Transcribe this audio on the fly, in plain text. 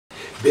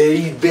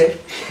Baby.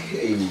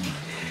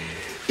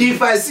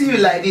 If I see you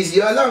like this,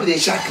 your love they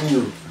shock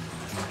you.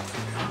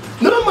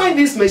 No mind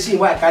this machine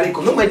where I carry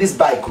come. No mind this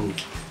bike.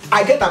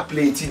 I get a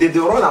plenty. They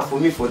run out for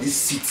me for this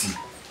city.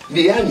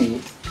 They hear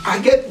me. I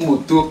get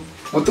moto.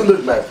 Moto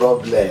not my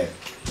problem.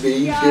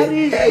 Baby.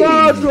 Hey.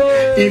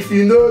 If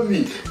you know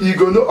me, you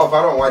go know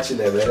Overall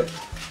Nwachimere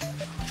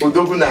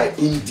Eze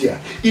India.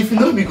 If you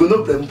know me, you go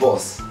know Brain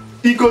Boss.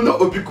 You go know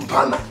Obi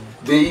Kubana.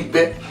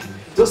 Baby.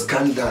 Just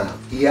calm down.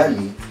 You hear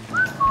me?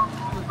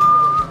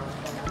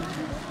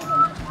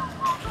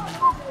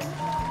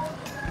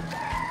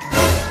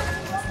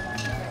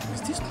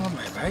 Is this not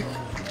my bike?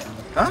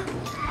 Huh?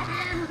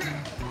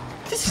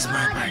 This is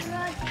my bike.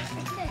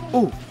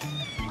 Oh,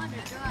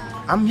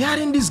 I'm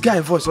hearing this guy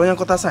voice on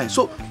Yankota sign.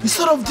 So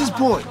instead of this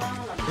boy,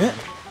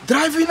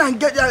 driving and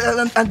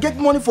get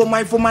money for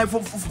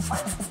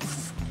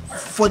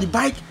the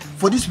bike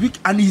for this week,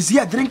 and he's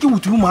here drinking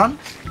with woman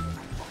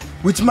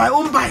with my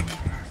own bike.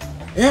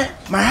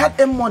 My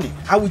hard-earned money.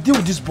 I will deal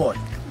with this boy.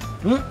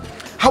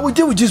 I will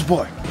deal with this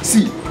boy.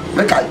 See,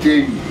 like I tell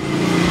you,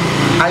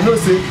 I know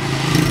say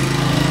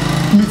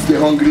meat they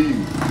hungry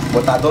you,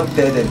 but I don't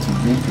tell them to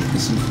bring the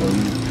soup for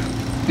you.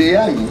 They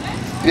hear me.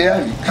 They hear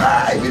me.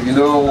 Hi, baby,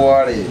 don't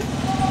worry.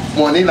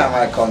 Money na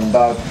my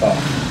conductor.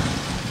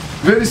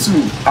 Very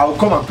soon, I will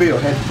come and pay your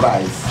head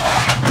price.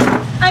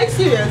 Are you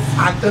serious?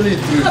 I'm telling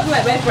you. Not my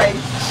head price.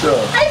 Sure.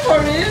 Are you for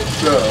real?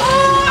 Sure.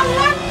 Oh, I'm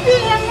happy.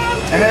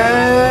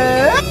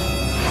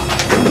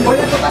 Oh,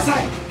 yeah, go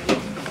aside.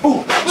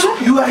 Oh, so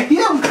you are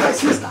here with my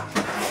sister.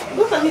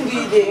 What are you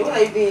doing there? What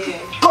are you doing here?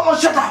 Come on,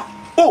 shut up.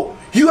 Oh,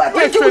 you are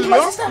drinking with my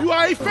sister? You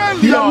are a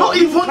failure. You are not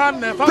even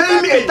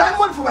paying me a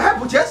diamond for my hair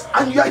purchase,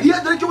 and you are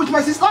here drinking with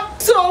my sister?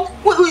 So,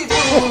 wait.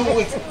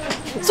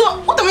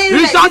 So, what am I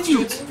doing like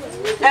this?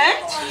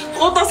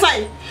 What a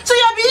sign. So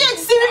you have been here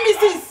deceiving me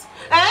since?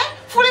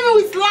 Fooling me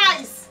with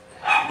lies.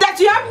 That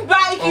you have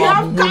bike, you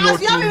have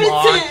cars, you have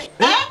everything.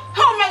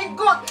 Oh my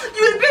God,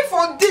 you will pay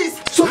for this.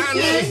 So, what are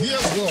you?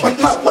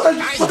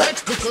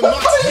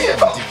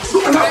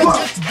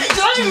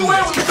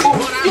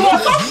 You are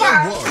so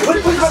far. Where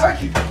is my bike?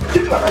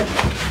 Give me my bike.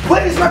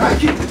 Where is my bike?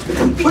 Give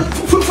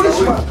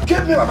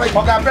me my bike.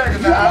 Okay, I beg you.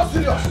 You are not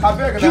serious. I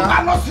beg you. You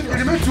are not serious. It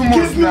remains 2 months.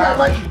 Give me my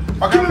bike.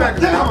 Okay, give me my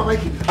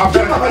bike. I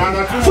beg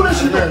you.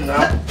 Foolish man.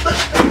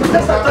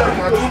 Let's not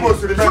talk. 2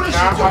 months remain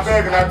now. I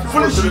beg you. 2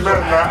 months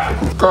remain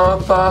now.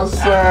 Cut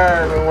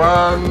aside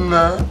one.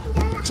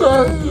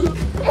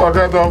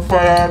 Okay, don't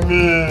fire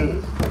me.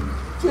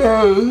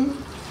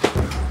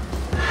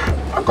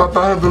 I got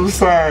to handle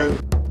side.